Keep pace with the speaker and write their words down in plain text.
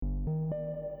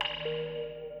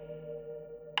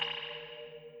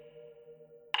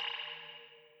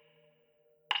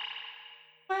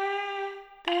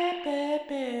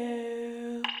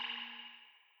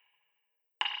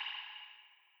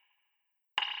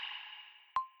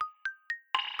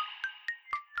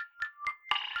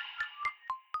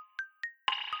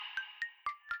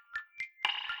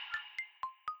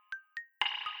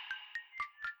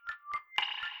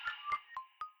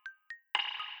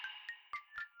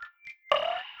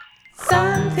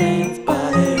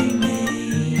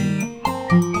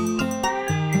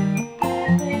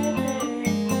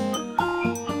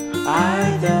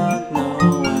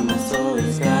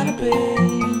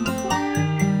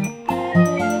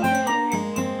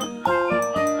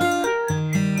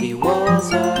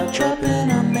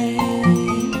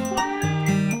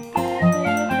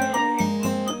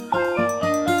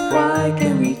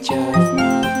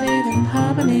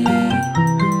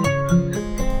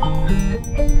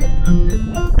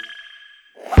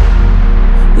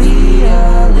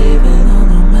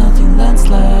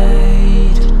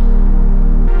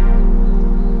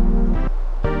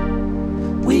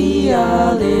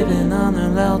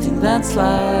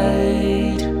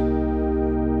landslide.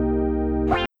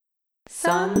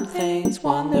 Something's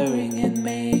wandering in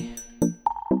me.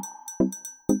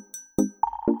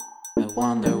 I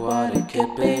wonder what it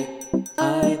could be.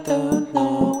 I don't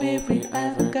know if we're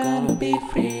ever gonna be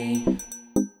free.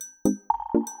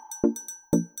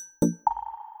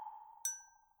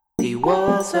 The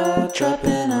walls are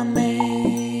dropping on me.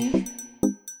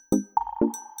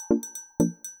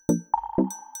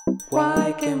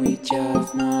 Why can we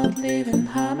just not live in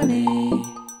harmony?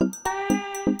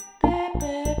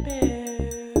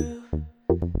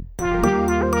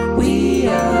 We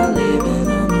are living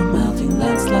on a melting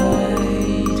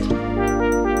landslide.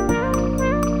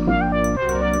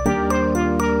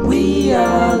 We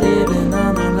are living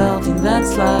on a melting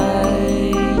landslide.